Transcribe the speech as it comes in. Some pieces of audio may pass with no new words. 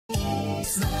Hey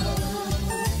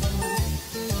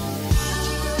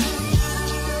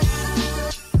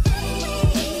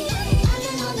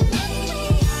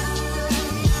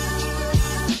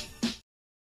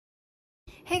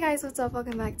guys, what's up?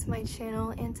 Welcome back to my channel,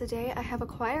 and today I have a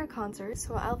choir concert,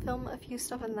 so I'll film a few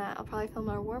stuff in that. I'll probably film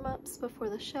our warm-ups before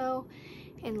the show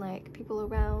and like people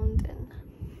around, and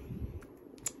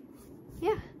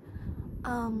yeah,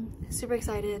 super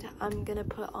excited. I'm gonna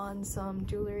put on some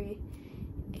jewelry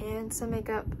and some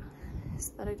makeup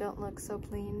so that I don't look so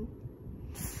plain,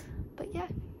 but yeah,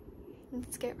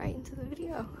 let's get right into the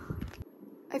video.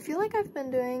 I feel like I've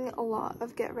been doing a lot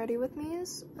of get ready with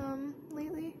me's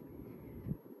lately.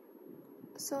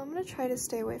 So I'm gonna try to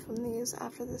stay away from these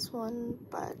after this one,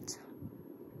 but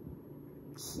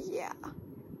yeah.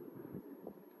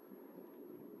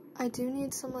 I do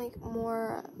need some like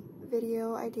more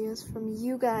video ideas from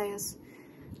you guys,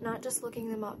 not just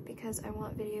looking them up, because I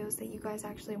want videos that you guys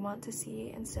actually want to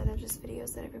see instead of just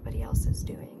videos that everybody else is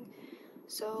doing.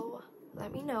 So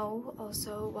let me know.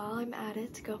 Also, while I'm at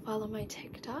it, go follow my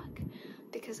TikTok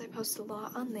because I post a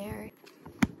lot on there.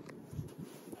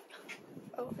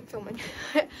 Oh, I'm filming.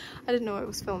 I didn't know I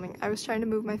was filming. I was trying to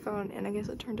move my phone and I guess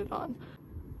it turned it on.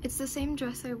 It's the same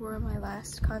dress I wore at my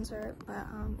last concert, but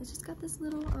it's just got this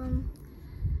little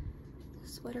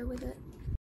sweater with it.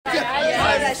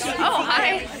 Oh,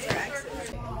 hi!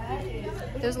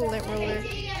 There's a lint roller.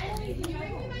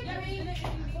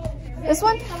 This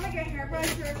one?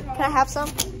 Can I have some?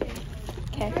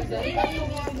 Okay.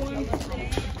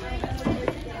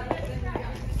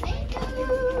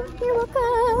 You're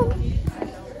welcome.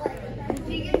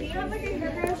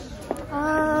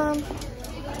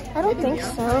 I don't think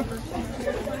so.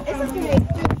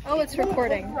 Oh, it's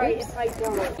recording. Oops.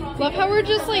 Love how we're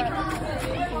just like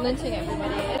linting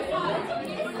everybody.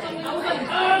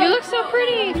 You look so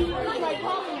pretty.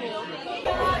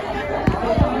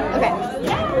 Okay.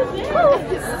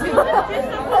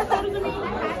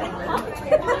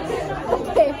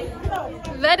 Okay.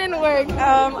 That didn't work.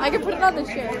 I can put it on the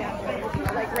chair.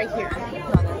 Like right here.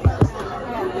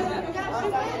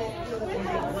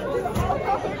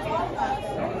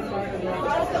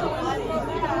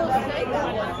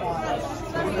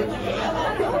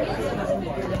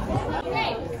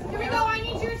 Okay, here we go. I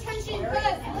need your attention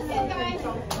because, listen guys,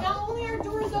 not only are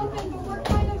doors open, but we're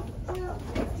kind of,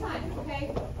 time,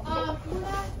 okay?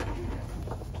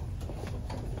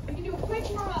 We can do a quick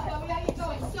warm up, but we gotta get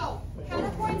going. So,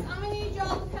 counterpoints, I'm gonna need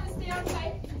y'all to kind of stay on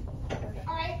tight.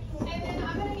 Alright? And then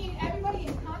I'm gonna need everybody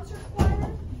in concert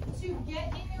choir to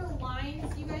get in your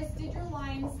lines. You guys did your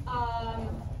lines,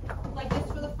 like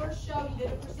this for the first show, you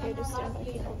did it for second row.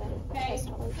 Okay,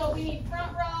 so we need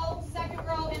front row, second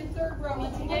row, and third row. We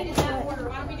need to get in that order.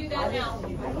 Why don't we do that now?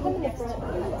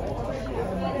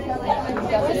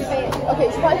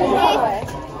 Okay, so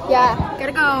yeah,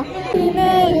 gotta go. We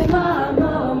made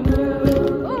mama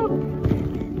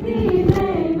move. We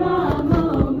made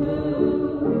mama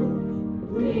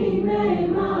move. We made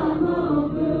mama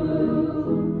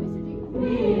move.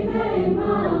 We made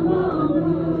mama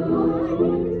move.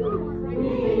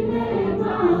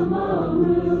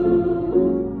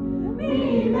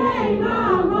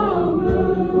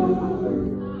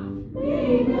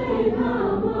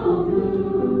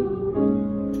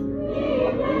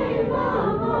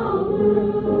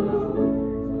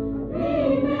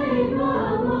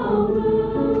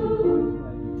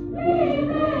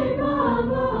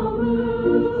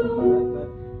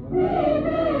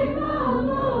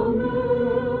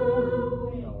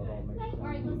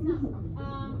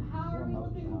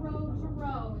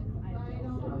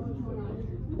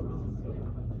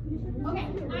 Okay,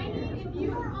 I need, if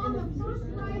you are on the first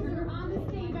riser on the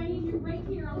stage, I need you right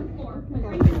here on the floor.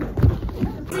 Right here.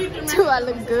 Do I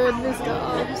look good, Miss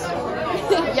Dobbs?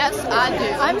 Yes, I do.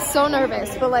 I'm so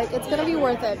nervous, but like it's gonna be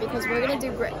worth it because we're gonna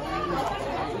do great.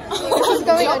 This is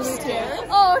going on YouTube.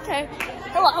 Oh, okay.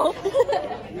 Hello.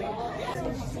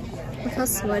 Look how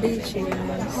sweaty she is. We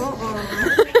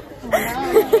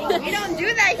don't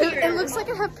do that here. It looks like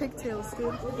I have pigtails,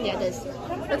 dude. Yeah, it is.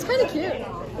 That's kind of cute.